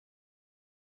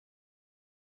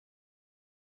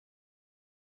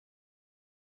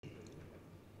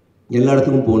எல்லா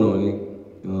இடத்துக்கும் போனோம்.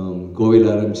 கோவையில்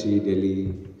ஆரம்பிச்சு டெல்லி,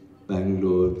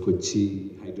 பெங்களூர், கொச்சி,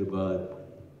 ஹைதராபாத்,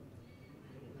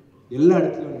 எல்லா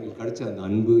இடத்துலையும் எங்களுக்கு கிடைச்ச அந்த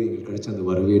அன்பு, எங்களுக்கு கிடைச்ச அந்த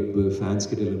வரவேற்பு, ஃபேன்ஸ்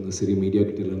கிட்ட இருந்தும் சரி, மீடியா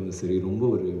கிட்ட இருந்தும் சரி, ரொம்ப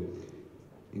ஒரு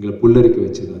எங்களை புல்லரிக்க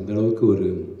வச்சது. அந்த அளவுக்கு ஒரு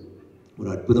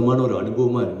அற்புதமான ஒரு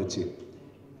அனுபவமாக இருந்துச்சு.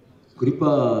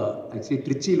 குறிப்பாக ஆக்சுவலி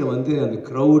ட்ரிச்சியில் வந்து அந்த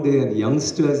க்ரௌடு, அந்த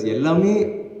யங்ஸ்டர்ஸ் எல்லாமே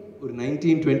ஒரு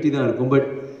 19-20 தான் இருக்கும். பட்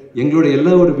எங்களோட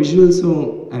எல்லா ஒரு விஷுவல்ஸும்,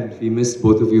 and we miss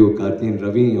both of you, Karthi and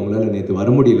Ravi. அவங்களால நேற்று வர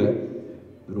முடியல.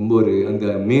 ரொம்ப ஒரு அந்த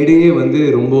மேடையே வந்து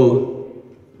ரொம்ப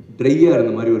ட்ரையாக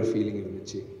இருந்த மாதிரி ஒரு ஃபீலிங்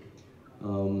இருந்துச்சு.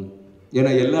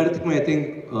 ஏன்னா எல்லா இடத்துக்குமே I think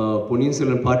Ponniyin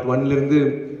Selvan part 1லேருந்து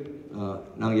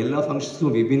நாங்கள் எல்லா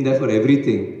ஃபங்க்ஷன்ஸும் we been there for every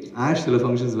thing. சில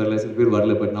ஃபங்க்ஷன்ஸ் வரல, சில பேர்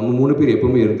வரல, பட் நம்ம 3 பேர்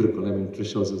எப்பவுமே இருந்திருக்கோம். ஐ மீன்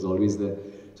ட்ரிஷ் house is always there.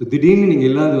 So திடீர்னு நீங்கள்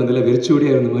இல்லாத வந்தால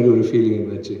வெறிச்சோடியாக இருந்த மாதிரி ஒரு ஃபீலிங்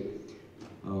இருந்துச்சு.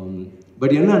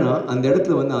 பட் என்னன்னா அந்த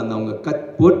இடத்துல வந்து அந்த அவங்க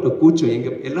போட்ட கூச்சம்,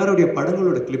 எங்கள் எல்லாருடைய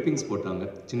படங்களோட கிளிப்பிங்ஸ் போட்டாங்க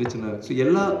சின்ன சின்ன. ஸோ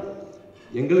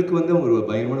எங்களுக்கு வந்து அவங்க ஒரு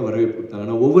பயங்கரமான வரவேற்பு கொடுத்தாங்க.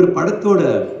 ஆனால் ஒவ்வொரு படத்தோட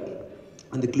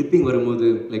அந்த கிளிப்பிங் வரும்போது,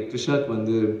 லைக் ட்ரிஷாக்கு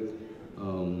வந்து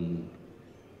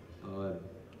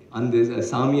அந்த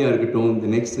சாமியாக இருக்கட்டும், இந்த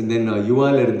நெக்ஸ்ட் தென்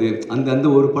யுவாவில் இருந்து அந்த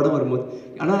ஒரு படம் வரும்போது,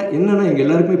 ஆனால் என்னென்னா எங்கள்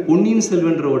எல்லாருக்குமே பொன்னியின்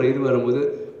செல்வன்றோட இது வரும்போது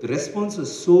the response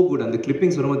was so good. அந்த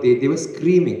கிளிப்பிங்ஸ் வரும்போது they were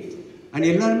screaming. அண்ட்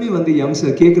எல்லாருமே வந்து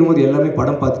யங்ஸ்டர் கேட்கும் போது எல்லாமே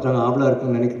படம் பார்த்துட்டாங்க, ஆவலாக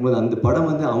இருக்குன்னு நினைக்கும் போது அந்த படம்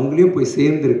வந்து அவங்களையும் போய்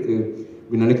சேர்ந்துருக்கு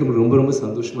அப்படின்னு நினைக்கும்போது ரொம்ப ரொம்ப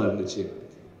சந்தோஷமாக இருந்துச்சு.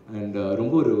 அண்ட்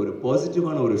ரொம்ப ஒரு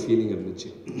பாசிட்டிவான ஒரு ஃபீலிங் இருந்துச்சு.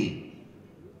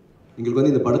 எங்களுக்கு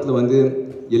வந்து இந்த படத்தில் வந்து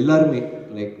எல்லாருமே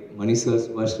லைக் மணி சார்,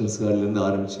 சுபாஷன் சார்லேருந்து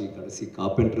ஆரம்பித்து கடைசி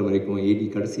கார்பெண்டர் வரைக்கும்,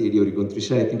 கடைசி ஏடி வரைக்கும்,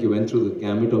 Trisha, I think you went through the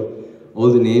gamete of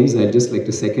all the names. I just like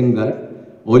to second that.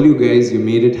 All you guys, you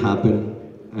made it happen.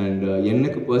 And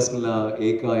எனக்கு பர்சனலாக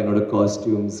ஏகா, என்னோட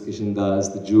காஸ்டியூம்ஸ், கிஷன் தாஸ்,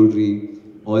 த ஜுவல்லரி,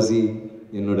 ஆசி,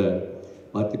 என்னோட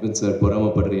பார்த்திபன் சார்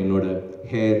பொறாமப்படுற என்னோட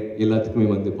ஹேர், எல்லாத்துக்குமே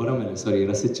வந்து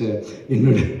ரசித்த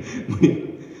என்னோட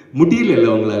முடியல இல்லை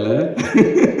உங்களால்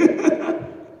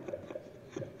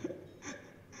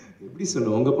எப்படி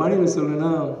சொல்லணும், உங்கள் பாணியில்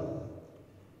சொல்லணும்னா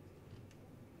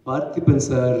பார்த்திபன்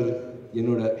சார்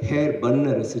என்னோட ஹேர் பண்ணை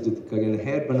ரசித்ததுக்காக, என்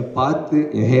ஹேர் பண்ணை பார்த்து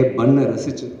என் ஹேர் பண்ணை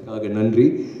ரசித்ததுக்காக நன்றி.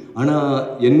 ஆனால்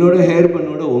என்னோட ஹேர்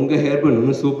பண்ணோட உங்கள் ஹேர் பண்ண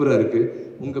இன்னும் சூப்பராக இருக்குது.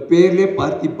 உங்கள் பேர்லேயே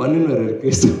பார்த்திபன்னு வேறு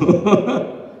இருக்குது. ஸோ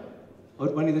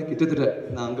அவர் பண்ணி தான் கிட்டத்தட்ட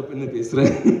நான் அங்கே பண்ணி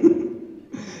பேசுகிறேன்.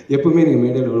 எப்பவுமே நீங்கள்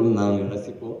மேடையில் வரும்போது நாங்கள்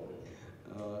ரசிப்போம்.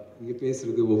 நீங்கள்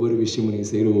பேசுகிறது ஒவ்வொரு விஷயமும்,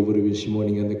 நீங்கள் செய்கிற ஒவ்வொரு விஷயமும்,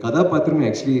 நீங்கள் அந்த கதாபாத்திரமே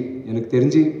ஆக்சுவலி எனக்கு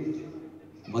தெரிஞ்சு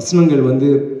வசனங்கள் வந்து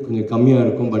கொஞ்சம் கம்மியாக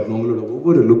இருக்கும். பட் உங்களோட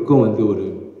ஒவ்வொரு லுக்கும் வந்து ஒரு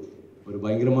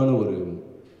பயங்கரமான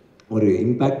ஒரு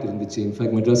இம்பேக்ட் இருந்துச்சு.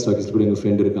 இன்ஃபேக்ட் மெட்ராஸ் டாக்கிஸ் கூட எங்கள்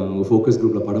ஃப்ரெண்ட் இருக்காங்க, அவங்க ஃபோக்கஸ்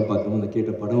குரூப்பில் படம் பார்க்கணும், அந்த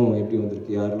கேட்ட படம் எப்படி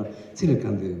வந்திருக்கு யாரெல்லாம் சரி, எனக்கு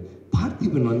அந்த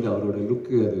பார்த்திபன் வந்து அவரோட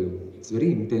லுக்கு அது it's very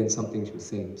intense, something should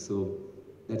same. So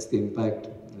that's the impact.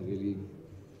 I really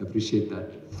appreciate that.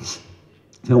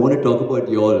 If I want to talk about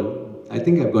you all, I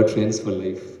think I've got friends for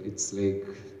life. It's like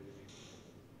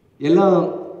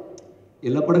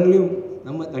எல்லா படங்களையும்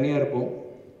நம்ம தனியாக இருப்போம்.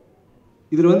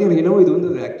 இதில் வந்து எனக்கு என்னவோ இது வந்து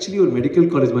ஆக்சுவலி ஒரு மெடிக்கல்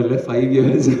காலேஜ் மாதிரி இல்லை. 5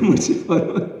 years முடிச்சு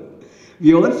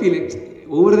வி ஆல் ஃபீல் லைக்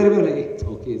ஒவ்வொரு தடவை லைக்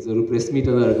ஓகே இது ஒரு ப்ரெஸ்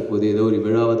மீட்டாக தான் இருக்க போகுது, ஏதோ ஒரு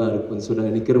விழாவாக தான் இருக்குன்னு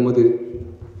சொல்கிறாங்க. நிற்கிற போது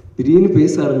திடீர்னு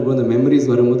பேச ஆரம்பிக்கும் அந்த மெமரிஸ்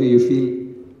வரும்போது யூ ஃபீல்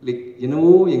லைக்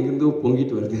என்னவோ எங்கேருந்தோ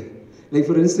பொங்கிட்டு வருது. Like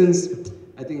for instance,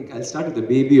 I think I'll start with the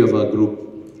baby of our group,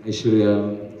 aishwarya,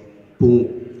 Poo.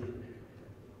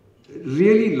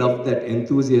 Really love that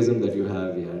enthusiasm that you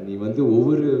have. நீ வந்து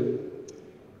ஒவ்வொரு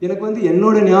எனக்கு வந்து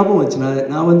என்னோட ஞாபகம் வச்சு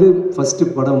நான் வந்து ஃபஸ்ட்டு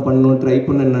படம் பண்ணணும் ட்ரை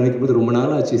பண்ணணும்னு நினைக்கும் போது ரொம்ப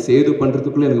நாள் ஆச்சு. சேது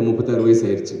பண்ணுறதுக்குள்ளே எனக்கு 36 வயசு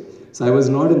ஆயிடுச்சு. So I was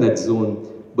not in that zone.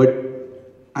 But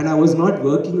and I was not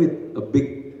working with a big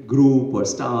group or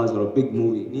stars or a big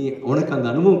movie. நீ உனக்கு அந்த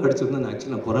அனுபவம் கிடைச்சதுன்னா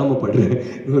நான் பொறாமப்படுறேன்.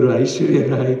 ஒரு ஐஸ்வர்யா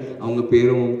ராய் அவங்க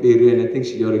பேரு and I think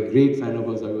you're a great fan of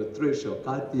us, or Trish or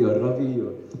Karthi or Ravi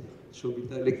or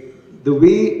Shobita. Like the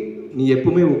way நீ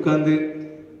எப்பவுமே உட்காந்து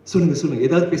சொல்லுங்க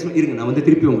ஏதாவது பேசணும், இருங்க நான் வந்து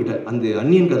திருப்பி உங்ககிட்ட அந்த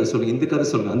அன்னியன் கதை சொல்லுங்க, இந்த கதை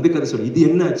சொல்லுங்க, அந்த கதை சொல்லுங்க, இது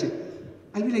என்ன ஆச்சு,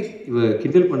 ஐ மீன் லைக் இவ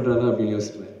கிண்டல் பண்ணுறாங்க அப்படின்னு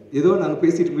யோசிப்பேன். ஏதோ நாங்கள்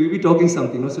பேசிட்டு we be talking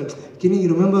something, no sir, can you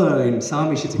remember in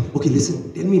Sami, she said okay listen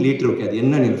tell me later, okay அது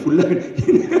என்ன ஃபுல்லாக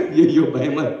ஐயோ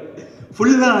பயமா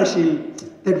ஃபுல்லாக she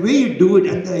that way you do it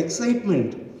and the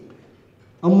excitement.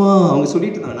 அம்மா அவங்க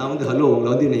சொல்லிட்டு தான் நான் வந்து ஹலோ உங்களை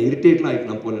வந்து என்னை இரிட்டேட்லாம் ஆகிட்டு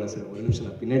நான் போகலண்ணா சார், ஒரு நிமிஷம்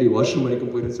நான் பின்னாடி வாஷ்ரூம்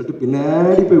வரைக்கும் போயிருன்னு சொல்லிட்டு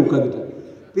பின்னாடி போய் உட்காந்துட்டேன்.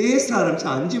 பேச ஆரம்பிச்சா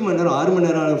 5 மணி நேரம் 6 மணி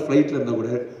நேரம் ஃப்ளைட்டில் இருந்தால் கூட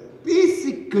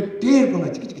பேசிக்கிட்டே இருப்பாங்க.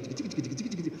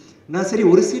 நான் சரி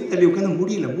ஒரு சீட் தள்ளி உட்காந்து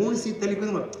முடியல, 3 சீட் தள்ளி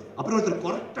உட்காந்து அப்புறம் ஒருத்தர்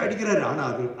கரெக்டாக அடிக்கிறாரு.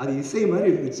 ஆனால் அது இசை மாதிரி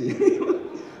இருந்துச்சு.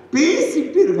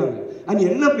 பேசிக்கிட்டே இருக்காங்க. அது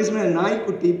என்ன பேசுனா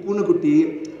நாய்க்குட்டி பூனைக்குட்டி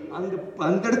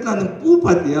அந்த இடத்துல அந்த பூ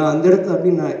பார்த்தியா அந்த இடத்துல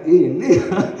அப்படின்னா என்ன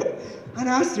And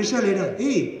I asked Trisha later,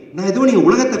 hey, நான் ஏதோ நீங்கள்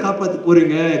உலகத்தை காப்பாற்ற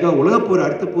போகிறீங்க, ஏதோ உலக போகிற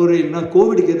அடுத்த போகிற இல்லைனா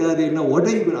கோவிடுக்கு ஏதாவது என்ன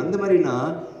உடம்பு அந்த மாதிரினா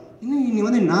இன்னும் நீ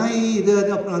வந்து நாய் இது அது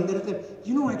அப்புறம் அந்த இடத்துல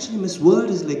you know actually miss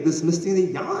world is like this miss thing.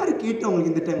 யார் கேட்டு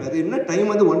அவங்களுக்கு இந்த டைம்? அது என்ன டைம்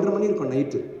வந்து 1:30 மணி இருக்கும்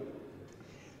நைட்டு.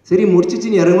 சரி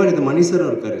முடிச்சிச்சு, நீ இறங்குமா, இது மணி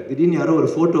சாரும் இருக்காரு. திடீர்னு யாரோ ஒரு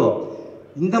ஃபோட்டோ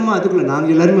இந்தம்மா அதுக்குள்ள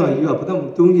நாங்கள் எல்லாருமே ஐயோ அப்போ தான்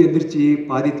தூங்கி எந்திரிச்சு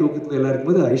பாதி தூக்கத்தில் எல்லாம்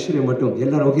இருக்கும்போது ஐஸ்வர்யா மட்டும்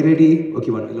எல்லாரும் ஓகே ரெடி ஓகே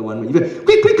ஒன் இல்லை ஒன் இவன்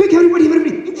quick quick quick everybody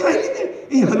everybody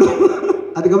ஏய் ஹலோ.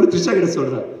 அதுக்கப்புறம் த்ரிஷா கிட்ட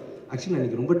சொல்கிறான், ஆக்சுவலி நான்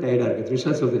எனக்கு ரொம்ப டயர்டாக இருக்குது.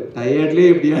 த்ரிஷா சொல்லுது, டயர்ட்லேயே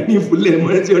எப்படியா நீ ஃபுல்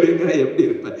எமர்ஜி அப்படிங்கிற எப்படி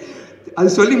இருப்பேன்? அது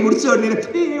சொல்லி முடிச்ச உடனே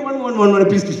ஒன்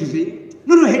ப்ளீஸ் ப்ளீஸ் ப்ளீஸ்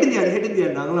இன்னொரு ஹெட் இந்தியா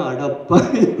நாங்களும் அடப்பா.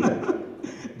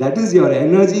 That is your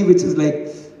energy which is like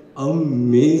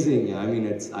amazing. I mean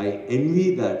it's I envy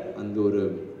that. அந்த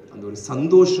ஒரு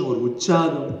சந்தோஷம், ஒரு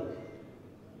உற்சாகம்.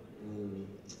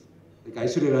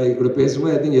 ஐஸ்வர்யா ராய் கூட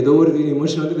பேசும்போது ஐ திங்க் ஏதோ ஒரு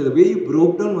எமோஷன் வந்து the way you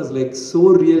broke down was like so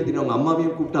real. அவங்க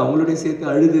அம்மாவையும் கூப்பிட்டு அவங்களோடையும் சேர்த்து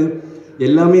அழுது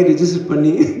எல்லாமே ரிஜிஸ்டர்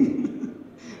பண்ணி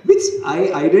which I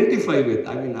identify with.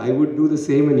 I mean, I would do the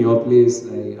same in your place.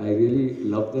 I really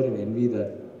love that and envy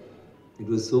that. It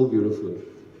was so beautiful.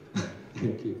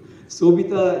 Thank you.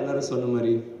 Sobhita எல்லாரும் சொன்ன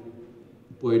மாதிரி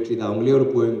போயிட்ரி தான், அவங்களே ஒரு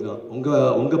போயம் தான்.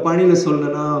 உங்கள் பாணியில்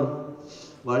சொல்லணுன்னா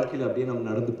வாழ்க்கையில் அப்படியே நம்ம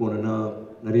நடந்து போனோன்னா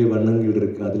நிறைய வண்ணங்கள்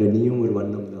இருக்குது, அதில் நீயும் ஒரு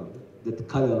வண்ணம் தான். தட்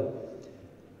கலர்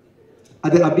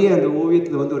அது அப்படியே அந்த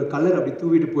ஓவியத்தில் வந்து ஒரு கலர் அப்படி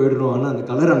தூவிட்டு போயிடுறோம், ஆனால் அந்த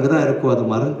கலர் அங்கே தான் இருக்கும், அதை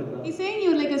மறந்து. He's saying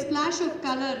you're like a splash of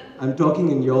color. I'm talking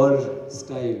in your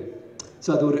style. So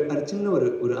அது ஒரு சின்ன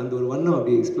ஒரு அந்த ஒரு வண்ணம்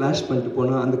அப்படி ஸ்ப்ளாஷ் பண்ணிட்டு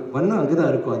போனால் அந்த வண்ணம் அங்கே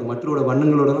தான் இருக்கும், அது மற்றோட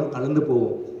வண்ணங்களோட தான் கலந்து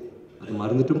போகும். அது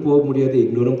மறந்துட்டும் போக முடியாது,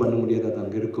 இக்னோரும் பண்ண முடியாது, அது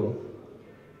அங்கே இருக்கும்.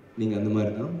 நீங்கள் அந்த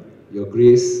மாதிரி தான். your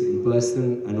grace in person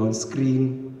and on screen,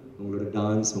 உங்களோட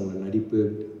டான்ஸ், உங்களோட நடிப்பு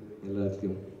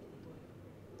எல்லாத்தையும்.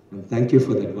 And thank you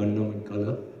for that vannam and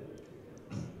color.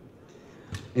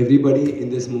 Everybody in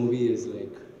this movie is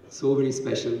like so very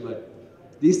special, but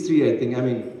these three I think, I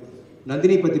mean,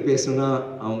 Nandini பற்றி பேசணும்னா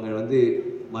அவங்க வந்து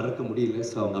மறக்க முடியல.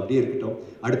 ஸோ அவங்க அப்படியே இருக்கட்டும்,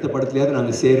 அடுத்த படத்துலையாவது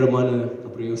நாங்கள் சேர்றோமான்னு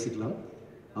அப்புறம் யோசிக்கலாம்.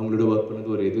 அவங்களோட ஒர்க்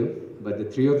பண்ணது ஒரு இது. But the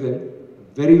three of them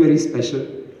very very special.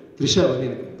 Trisha வந்து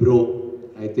எனக்கு bro.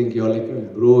 I think you're like a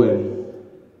bro and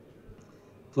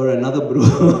for another bro.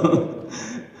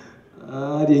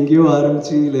 அது எங்கேயோ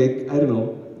ஆரம்பிச்சு like I don't know,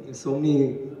 so many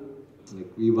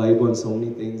like we vibe on so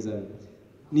many things. And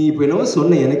நீ இப்போ என்னவோ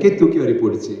சொன்ன எனக்கே தூக்கி வரி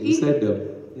போடுச்சு. You said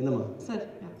என்னம்மா சார்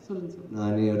சொல்லுங்க சார்.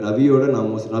 நான் ரவியோட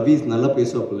ரவி நல்லா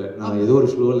பேசுவாப்புல, நான் ஏதோ ஒரு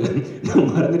ஃப்ளோவில் நான்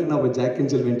மறந்துட்டு நான் இப்போ ஜாக்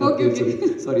அண்ட் ஜில் சொல்லி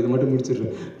சாரி இதை மட்டும்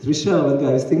முடிச்சிடுறேன். த்ரிஷா வந்து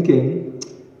I was thinking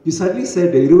you subtly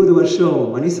set 20 வருஷம்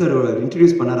மணி சார்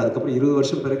இன்ட்ரடியூஸ் பண்ணார், அதுக்கப்புறம் 20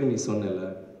 வருஷம் பிறகு நீ சொன்னல.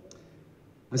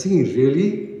 I was thinking really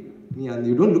and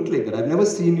you don't look like that. I've never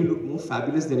seen you look more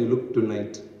fabulous than you look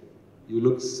tonight. You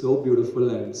look so beautiful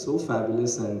and so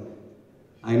fabulous, and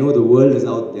I know the world is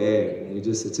out there and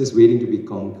it's just waiting to be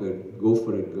conquered. Go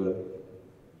for it, girl.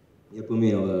 Eppume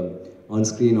on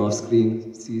screen, off screen,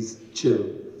 she's chill.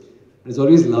 And it's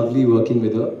always lovely working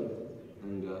with her.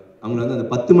 And அவங்க வந்து அந்த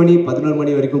 10 மணி 11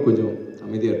 மணி வரைக்கும் கொஞ்சம்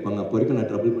அமைதியாக இருப்பாங்க, அப்போ வரைக்கும் நான்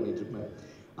ட்ரபிள் பண்ணிட்டு இருப்பேன்.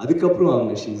 அதுக்கப்புறம்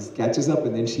அவங்க she catches up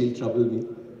and then she'll trouble me.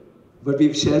 But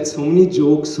we've shared so many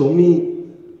jokes, so many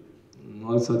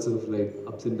all sorts of like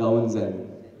ups and downs, and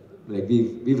like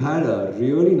we've had a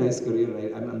really nice career.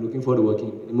 I'm looking forward to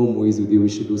working in more movies with you.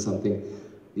 We should do something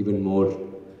even more.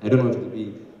 I don't know if it'll be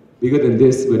bigger than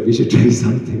this, but we should try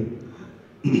something.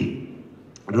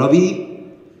 Ravi,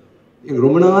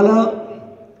 ரொம்ப நாளா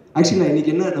actually நான்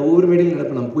இன்னைக்கு என்ன நான் ஒவ்வொரு மேடையில்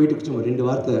நடப்பேன், நம்ம போயிட்டு சும்மா 2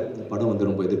 வார்த்தை இந்த படம் வந்து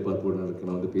ரொம்ப எதிர்பார்ப்போடு இருக்கு,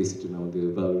 நான் வந்து பேசிட்டு நான் வந்து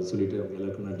சொல்லிட்டு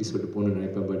எல்லாருக்கும் நன்றி சொல்லிட்டு போகணும்னு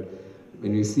நினைப்பேன். But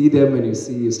when you see them, when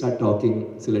you start talking,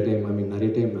 சில டைம் I mean நிறைய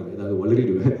டைம் நான் ஏதாவது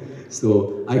வளரிடுவேன். So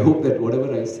I hope that whatever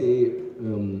I say,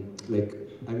 like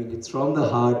I mean it's from the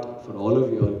heart for all of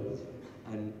you all.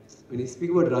 And when you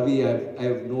speak about Ravi, I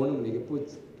have known him like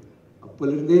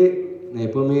அப்போலேருந்தே நான்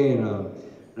எப்போவுமே நான்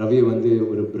ரவியை வந்து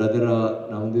ஒரு பிரதராக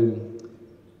நான் வந்து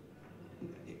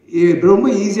ரொம்ப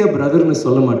ஈஸியாக பிரதர்னு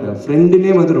சொல்ல மாட்டேன்,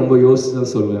 ஃப்ரெண்டுனே வந்து ரொம்ப யோசிச்சு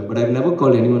தான் சொல்லுவேன். But I've never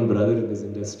called anyone brother in this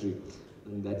industry,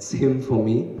 and that's same for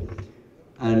me.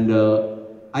 And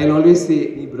I'll always say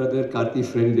நீ பிரதர் கார்த்தி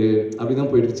ஃப்ரெண்டு அப்படி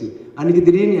தான் போயிடுச்சு. அன்றைக்கி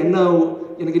திடீர்னு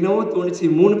எனக்கு என்னவோ தோணுச்சு,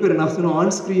 3 பேர் நான் சொன்னேன்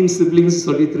ஆன் ஸ்க்ரீன் சிப்ளிங்ஸ்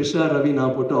சொல்லி த்ரிஷா ரவி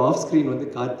நான் போட்டு ஆஃப் ஸ்க்ரீன் வந்து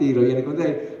கார்த்தி ரவி. எனக்கு வந்து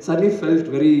I suddenly felt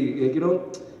very like you know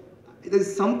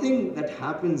there's something that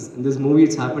happens in this movie.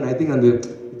 It's happened. I think அந்த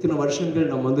இத்தனை வருஷங்கள்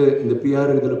நம்ம வந்து இந்த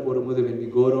பிஆர் இதில் போடும்போது when we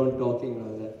go around talking and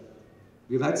all that,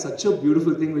 we've had such a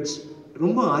beautiful thing which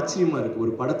ரொம்ப ஆச்சரியமாக இருக்குது.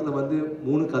 ஒரு படத்தில் வந்து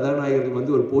 3 கதாநாயகர்கள்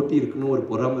வந்து ஒரு போட்டி இருக்கணும், ஒரு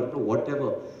பொறாமை இருக்கணும், வாட்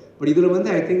எவர். பட் இதில் வந்து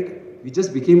I think we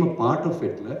just became a part of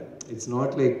இட்ல. It's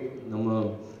not like நம்ம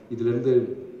இதுலேருந்து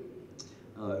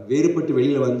வேறுபட்டு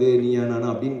வெளியில் வந்து நீயா நானா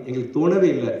அப்படின்னு எங்களுக்கு தோணவே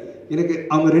இல்லை. எனக்கு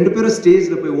அவங்க ரெண்டு பேரும்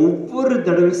ஸ்டேஜில் போய் ஒவ்வொரு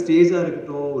தடவை ஸ்டேஜாக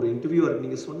இருக்கட்டும், ஒரு இன்டர்வியூவாக இருக்கட்டும்,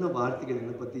 நீங்கள் சொன்ன வார்த்தைகள்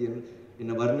என்னை பற்றி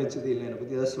என்னை வர்ணிச்சது இல்லை, என்னை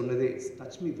பற்றி ஏதாவது சொன்னது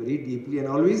touch me very deeply.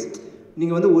 And always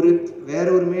நீங்கள் வந்து வேற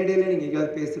ஒரு மேடையில் நீங்கள்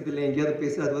எங்கேயாவது பேசுறது இல்லை, எங்கேயாவது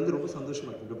பேசுறது, அது வந்து ரொம்ப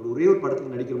சந்தோஷமாக இருக்கும். அப்படி ஒரே ஒரு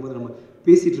படத்தில் நடிக்கிற போது நம்ம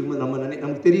பேசிகிட்டு இருக்கும்போது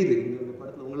நமக்கு தெரியுது இந்த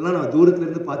படத்தில் உங்களெலாம் நான்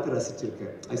தூரத்துலேருந்து பார்த்து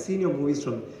ரசிச்சிருக்கேன். I seen your movies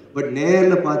from, but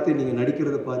நேரில் பார்த்து நீங்கள்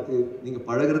நடிக்கிறத பார்த்து நீங்கள்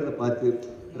பழகிறத பார்த்து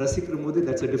ரசிக்கிற போது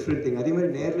தட்ஸ் அ டிஃப்ரெண்ட் திங். அதே மாதிரி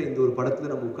நேரில் இந்த ஒரு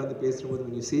படத்தில் நம்ம உட்காந்து பேசும்போது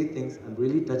when you say things, I'm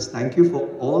really touched. Thank you for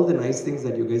all the nice things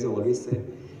that you guys have always said.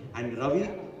 And Ravi,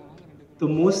 the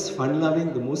most fun-loving,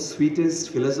 the most sweetest,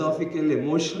 philosophical,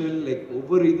 emotional, like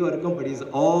over idu irukum, but he's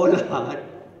all heart.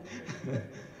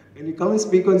 When you come and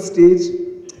speak on stage,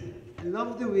 I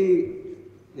love the way,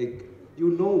 like, you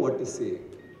know what to say.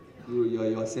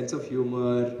 Your sense of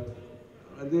humor,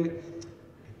 and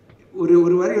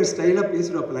ஒரு மாதிரி ஒரு ஸ்டைலாக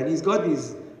பேசுகிறப்பல, and he's got these,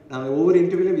 நாங்கள் ஒவ்வொரு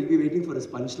இன்டர்வியூவில் will be waiting for his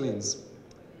punchlines.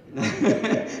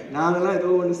 நாங்களாம் ஏதோ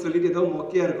ஒன்று சொல்லிட்டு ஏதோ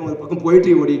மொக்கையாக இருக்கும், ஒரு பக்கம்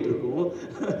போயிட்ரி ஓடிட்டு இருக்கோம்,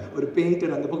 ஒரு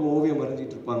பெயிண்டர் அந்த பக்கம் ஓவியம்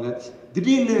வரைஞ்சிட்டு இருப்பாங்க,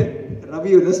 திடீர்னு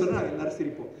ரவி எதாவது சொன்னால் எல்லாரும்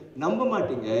சிரிப்போம். நம்ப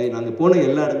மாட்டீங்க, நாங்கள் போன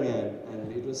எல்லா இடமே,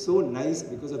 and it was so nice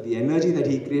because of the energy that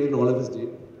he created all of us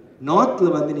did.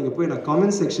 நார்த்தில் வந்து நீங்கள் போய் நான்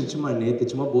கமெண்ட் செக்ஷன்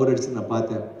சும்மா போர் அடிச்சு நான்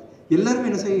பார்த்தேன். எல்லாருமே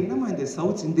என்ன செய்ய, என்னம்மா இந்த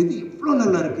சவுத் இந்த இது எவ்வளோ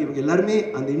நல்லா இருக்குது, இவங்க எல்லாருமே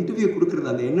அந்த இன்டர்வியூ கொடுக்குறது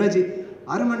அந்த எனர்ஜி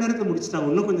 6 மணி நேரத்தில் முடிச்சுட்டாங்க,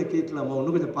 இன்னும் கொஞ்சம் கேட்கலாமா,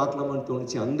 இன்னும் கொஞ்சம் பார்க்கலாமான்னு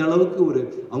தோணுச்சு. அந்த அளவுக்கு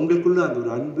அவங்களுக்குள்ள அந்த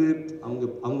ஒரு அன்பு,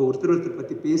 அவங்க ஒருத்தர்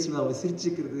பற்றி பேசுறது, அவங்க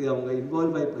சிரிச்சுக்கிறது, அவங்க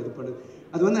இன்வால்வ் ஆகி இது பண்ணுறது,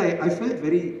 அது வந்து I felt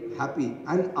very happy.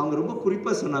 And அவங்க ரொம்ப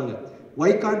குறிப்பாக சொன்னாங்க,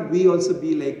 why can't we also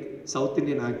be like South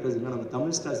Indian actors, இல்லை நம்ம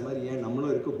தமிழ் ஸ்டார்ஸ் மாதிரி ஏன்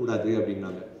நம்மளும் இருக்கக்கூடாது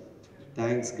அப்படின்னாங்க.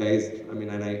 Thanks guys. I mean,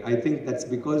 and I think that's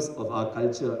because of our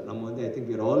culture. I think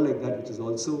we're all like that, which is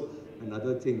also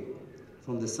another thing.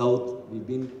 From the south, we've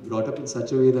been brought up in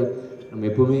such a way that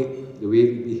the way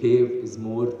we behave is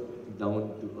more down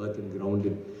to earth and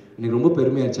grounded. எனக்கு ரொம்ப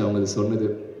பெருமையாச்சு அவங்க அது சொன்னது.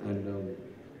 And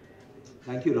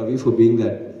thank you Ravi for being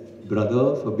that brother,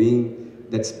 for being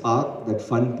that spark, that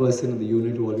fun person in the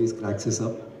unit who always cracks us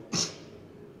up.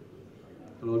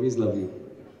 I'll always love you.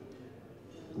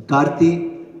 Karthi,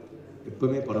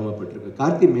 எப்பவுமே பரமப்பட்டிருக்கு.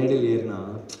 கார்த்தி மேடையில் ஏறினா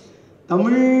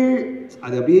தமிழ்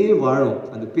அது அப்படியே வாழும்,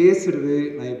 அந்த பேசுறது.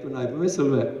 நான் எப்பவுமே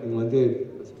சொல்லுவேன், நீங்கள் வந்து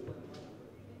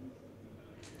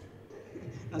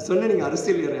நான் சொன்னேன் நீங்கள்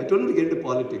அரசியல் ஏற, I told him to get into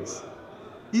politics.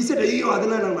 He said, ஐயோ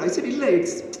அதெல்லாம் I said இல்லை,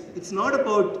 it's not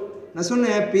about, நான்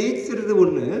சொன்னேன் பேசுறது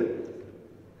ஒன்று,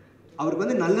 அவருக்கு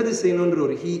வந்து நல்லது செய்யணுன்ற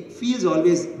ஒரு he feels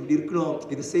always இப்படி இருக்கணும்,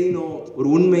 இது செய்யணும், ஒரு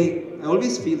உண்மை. I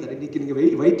always feel that. இன்னைக்கு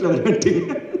நீங்கள் வயிற்றில் வரட்டீங்க.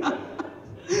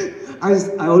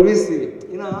 I always say,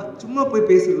 ஏன்னா சும்மா போய்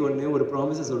பேசுறது ஒன்று, ஒரு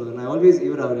ப்ராமிஸை சொல்கிறது. நான் ஆல்வேஸ்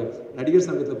அவர் நடிகர்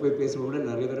சங்கத்தில் போய் பேசும்போது கூட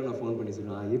நிறைய தடவை நான் ஃபோன் பண்ணி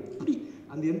சொல்லுவேன், எப்படி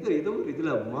அந்த ஏதோ ஒரு இதில்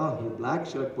அம்மா பிளாக்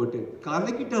ஷர்ட் போட்டு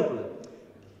கலக்கிட்டாப்புல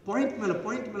பாயிண்ட் மேலே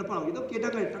அவங்க ஏதோ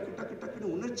கேட்டாங்க,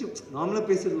 டக்குன்னு உணர்ச்சி நார்மலாக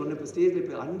பேசுறது ஒன்று. இப்போ ஸ்டேஜில்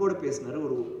இப்போ அன்போடு பேசினார்,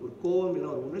 ஒரு கோவம் இல்லை,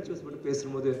 ஒரு உணர்ச்சி வசப்பட்டு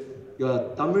பேசும்போது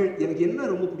தமிழ் எனக்கு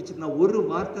என்ன ரொம்ப பிடிச்சதுன்னா, ஒரு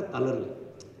வார்த்தை தளரல.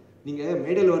 நீங்கள்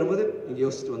மேடையில் வரும்போது நீங்கள்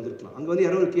யோசிச்சுட்டு வந்துருக்கலாம், அங்கே வந்து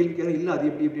யாரோ ஒரு கேள்வி கேட்க இல்லை அது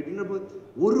இப்படின்ற போது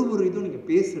ஒரு இதுவும் நீங்கள்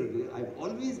பேசுறது, I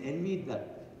always என்விட் that.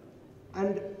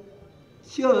 And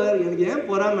here எனக்கு ஏன்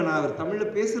போறாம, நான் அவர்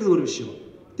தமிழில் பேசுறது ஒரு விஷயம்,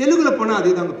 தெலுங்குல போனால்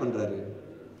அதே தாங்க பண்ணுறாரு.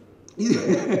 இது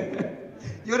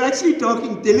யூஆர் ஆக்சுவலி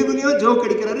டாக்கிங், தெலுங்குலையும் ஜோக்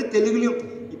அடிக்கிறாரு, தெலுங்குலையும்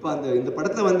இப்போ இந்த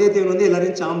படத்தில் வந்தேதேவன் வந்து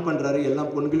எல்லாரையும் சாம் பண்ணுறாரு, எல்லா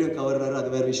பொண்ணுகளையும் கவர்றாரு,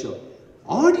 அது வேறு விஷயம்.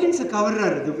 ஆடியன்ஸை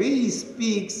கவர்றாரு, த way he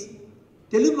speaks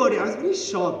Telugu audience. I was very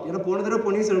shock. ஏன்னா போன தடவை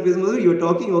பொன்னியின் செல்வன் பேசும்போது யூ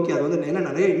டாக்கிங் ஓகே, அது வந்து ஏன்னா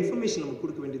நிறைய இன்ஃபர்மேஷன் நம்ம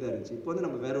கொடுக்க வேண்டியதாக இருந்துச்சு. இப்போ வந்து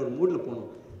நம்ம வேற ஒரு மூடில் போனோம்.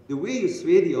 தி way you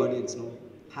sway the audience, no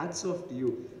hats off to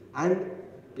you. And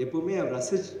எப்போவுமே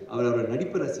அவரோட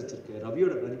நடிப்பை ரசிச்சிருக்கேன்,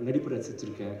 ரவியோட நடிப்பை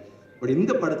ரசிச்சிருக்கேன். பட்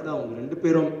இந்த படத்தில் அவங்க ரெண்டு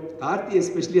பேரும், கார்த்தி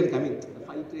எஸ்பெஷலி எனக்கு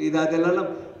ஃபைட் இது அதெல்லாம்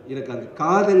எனக்கு அந்த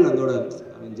காதல், அதோட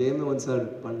ஜெயமோகன் சார்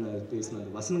பேசின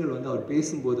அந்த வசனங்கள் வந்து அவர்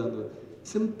பேசும்போது அந்த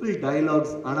சிம்பிள்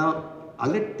டயலாக்ஸ், ஆனால்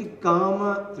அலட்டிக்காம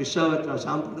த்ரிஷாவை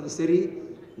ஷாம் பண்ணுறதும் சரி,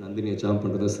 நந்தினியை ஷாம்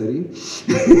பண்ணுறதும் சரி,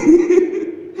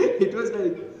 it was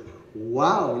like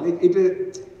wow, like it.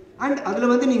 And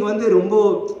அதில் வந்து நீங்கள் வந்து ரொம்ப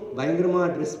பயங்கரமாக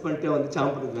ட்ரெஸ் பண்ணிட்டு வந்து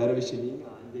ஷாம் பண்ணுறது வேறு விஷயம்.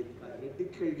 நீங்கள் அந்த ரெட்டு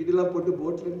கிட்டெல்லாம் போட்டு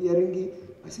போட்லேருந்து இறங்கி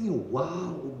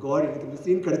வாவ் காட், எனக்கு இந்த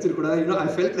scene கிடச்சிருக்கூடாது. I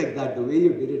felt like that the way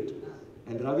you did it.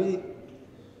 And Ravi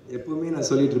எப்போவுமே நான்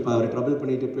சொல்லிட்டு இருப்பேன், அவர் ட்ரபிள்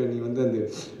பண்ணிட்டு இருப்பேன், நீ வந்து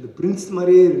அந்த பிரின்ஸ்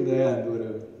மாதிரியே இருந்த அந்த ஒரு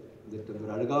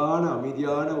அழகான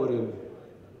அமைதியான ஒரு,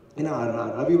 ஏன்னா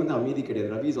ரவி வந்து அமைதி கிடையாது,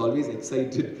 ரவி இஸ் ஆல்வேஸ்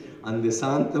எக்ஸைட்டட். அந்த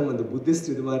சாந்தம், அந்த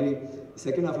புத்திஸ்ட் இது மாதிரி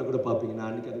செகண்ட் ஹாஃபில் கூட பார்ப்பீங்க. நான்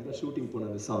அன்றைக்கி அதுக்கு தான் ஷூட்டிங் போனேன்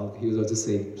அந்த song. He was also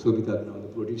saying, சோபிதாக்கு நான்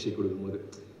வந்து ப்ரோட்டீன் ஷேக் கொடுக்கும்போது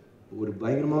ஒரு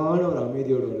பயங்கரமான ஒரு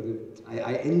அமைதியோட வருது.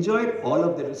 I enjoyed all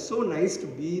of that. It was so nice to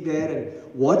be there and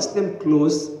watch them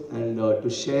close and to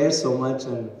share so much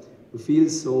and to feel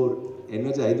so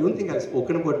energy. I don't think I've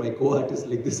spoken about my co-artist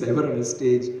like this ever on a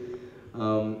stage,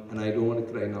 and I don't want to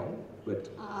cry now, but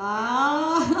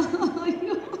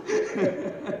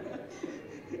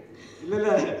இல்ல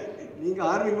நீங்க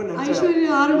ஆரம்பிக்கணும்னு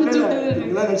ஐஸ்வர்யா நினைச்சா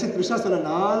நினைச்சு த்ரிஷா சொன்ன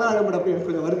நானும் ஆரம்பிட அப்படி எனக்கு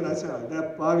கொஞ்சம் வருது நினைச்சேன்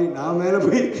பாவி நான் மேலே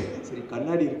போய் சரி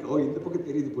கண்ணாடி இருக்கு ஓ இந்த பக்கம்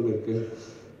தெரியுது போல இருக்கு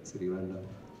சரி வேண்டாம்.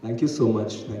 Thank you so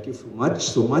much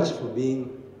so much for being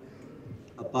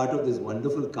a part of this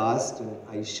wonderful cast, and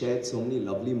I shared so many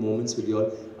lovely moments with you all.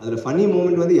 அதில் ஃபன்னி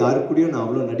மூமெண்ட் வந்து யாரு கூடயும் நான்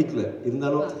அவ்வளோ நடிக்கல,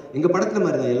 இருந்தாலும் எங்கள் படத்தில்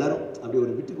மாதிரி தான் எல்லாரும் அப்படி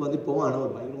ஒரு வீட்டுக்கு வந்து போவோம், ஆனால்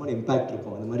ஒரு பயங்கரமான இம்பாக்ட்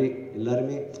இருக்கும். அந்த மாதிரி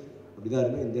எல்லாருமே அப்படிதான்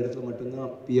இருந்தோம். இந்த இடத்துல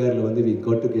மட்டும்தான் பிஆரில் வந்து we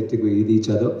got to get to with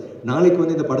each other. நாளைக்கு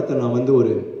வந்து இந்த படத்தை நான் வந்து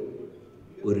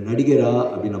ஒரு நடிகரா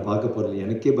அப்படி நான் பார்க்க போகிறதில்ல,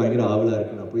 எனக்கே பயங்கர ஆவலாக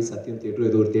இருக்குது. நான் போய் சத்தியம் தியேட்டரோ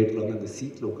ஏதோ ஒரு தியேட்டரில் வந்து அந்த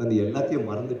சீட்டில் உட்காந்து எல்லாத்தையும்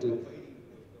மறந்துட்டு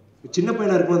சின்ன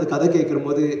பையனாக இருக்கும் அந்த கதை கேட்குற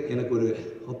போது எனக்கு ஒரு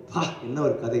அப்பா என்ன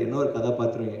ஒரு கதை, என்ன ஒரு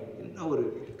கதாபாத்திரம், என்ன ஒரு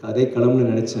கதை களம்னு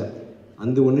நினச்சேன்.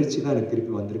 அந்த உணர்ச்சி தான் எனக்கு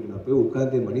திருப்பி வந்திருக்கு. நான் போய்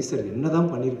உட்காந்து மணி சார் என்ன தான்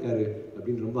பண்ணியிருக்காரு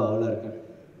அப்படின்னு ரொம்ப ஆவலாக இருக்கேன்.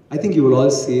 I think you will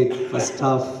all see it. First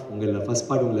half first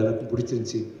part உங்கள் எல்லாருக்கும்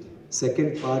பிடிச்சிருந்துச்சி.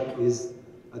 செகண்ட் பார்ட் இஸ்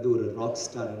அது ஒரு rock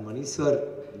star money sir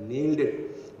nailed it.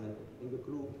 எங்கள்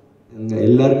குரூ எங்கள்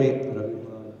எல்லாருமே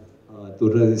ரவிமா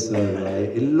துர்ராஜி சார்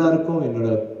எல்லாருக்கும்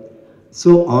என்னோட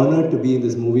so honored to be in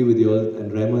this movie with you all,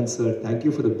 and Rahman sir, thank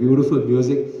you for the beautiful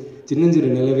music. Chinnanjiru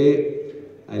Nilave,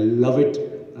 I love it.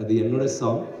 அது என்னோட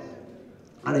song.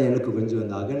 ஆனால் எனக்கு கொஞ்சம்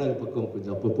அந்த அகநாள் பக்கம்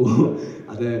கொஞ்சம் அப்பப்போ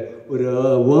அதை ஒரு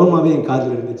வேர்மாகவே என்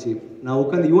காதில் இருந்துச்சு. நான்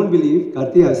உட்காந்து you won't believe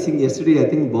Karthi I Singh yesterday I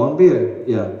think Bombay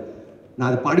யா நான்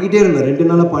அதை பாடிக்கிட்டே இருந்தேன், 2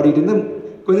 நாளாக பாடிட்டு இருந்தேன்.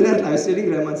 கொஞ்ச நேரத்தில் ஐ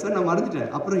ஸ்டடிங் ரஹ்மான் சார், நான்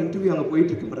மறந்துட்டேன். அப்புறம் இன்டர்வியூ அங்கே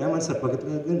போயிட்டு இருக்கேன், ரஹ்மான் சார்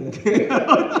பக்கத்தில் இருந்து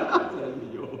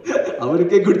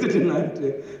அவருக்கே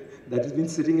கொடுத்துட்டேன். That has been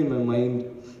sitting in my mind.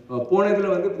 போனதில்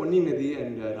வந்து பொன்னியின் நதி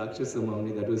and ராட்சச மாமனி,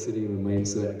 that was sitting in my mind.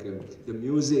 So எனக்கு the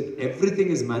music, everything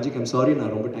is magic. I'm sorry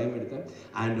நான் ரொம்ப டைம் எடுத்தேன்.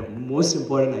 And most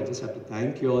important, I just have to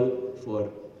thank you all for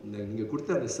நீங்கள்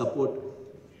கொடுத்த அந்த சப்போர்ட்.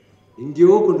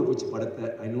 எங்கேயோ கொண்டு போச்சு படத்தை.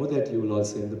 I know that you will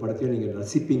also இந்த படத்தையும் நீங்கள்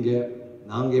ரசிப்பீங்க.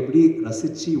 நாங்கள் எப்படி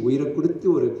ரசித்து உயிரை கொடுத்து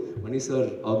ஒரு மணி சார்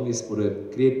ஆர்கனைஸ் ஒரு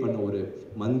க்ரியேட் பண்ண ஒரு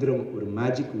மந்திரம், ஒரு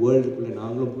மேஜிக் வேர்ல்டுக்குள்ளே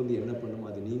நாங்களும் வந்து என்ன பண்ணோமோ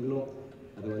அது நீங்களும்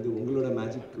அது வந்து உங்களோட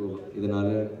மேஜிக்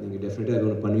இதனால் நீங்கள் டெஃபினட்டாக அது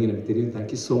ஒன்று பண்ணுவீங்க எனக்கு தெரியும்.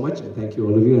 Thank you so much and thank you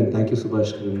all of you and thank you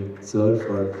சுபாஷ் sir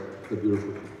for the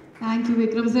beautiful. Thank you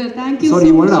Vikram sir. Thank you. Sorry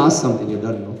you want to ask something you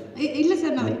don't know. இல்லை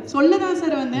சார் நான் சொல்ல தான்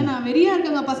சார் வந்தேன். நான் வெறியா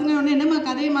இருக்காங்க பசங்க ஒன்று என்னம்மா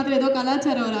கதையை மாதிரி ஏதோ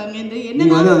கலாச்சாரம் வராங்க என்ன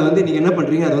அது வந்து நீங்கள் என்ன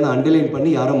பண்ணுறீங்க அதை வந்து அண்டர்லைன் பண்ணி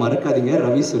யாரும் மறக்காதீங்க.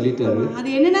 ரவி சொல்லிட்டாரு அது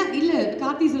என்னன்னா இல்லை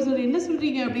கார்த்தி சார் என்ன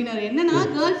சொல்கிறீங்க அப்படின்னாரு. என்னன்னா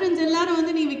கேர்ள் ஃப்ரெண்ட்ஸ் எல்லாரும்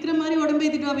வந்து நீ விக்ரம் மாதிரி உடம்பு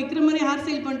ஏற்றிட்டு வா, விக்ரம் மாதிரி ஹேர்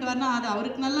ஸ்டைல் பண்ணிட்டு வரனா அது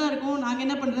அவருக்கு நல்லா இருக்கும், நாங்கள்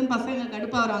என்ன பண்ணுறதுன்னு பசங்க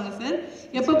கடுப்பாக வராங்க சார்.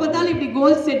 எப்போ பார்த்தாலும் இப்படி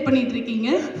கோல்ஸ் செட் பண்ணிட்டு இருக்கீங்க.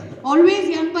 Always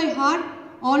young by heart,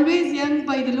 always young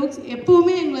by the looks.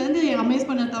 எப்பவுமே எங்களை வந்து அமேஸ்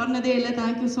பண்ண தவறுனதே இல்லை.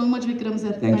 Thank you so much Vikram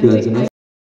sir. Thank you.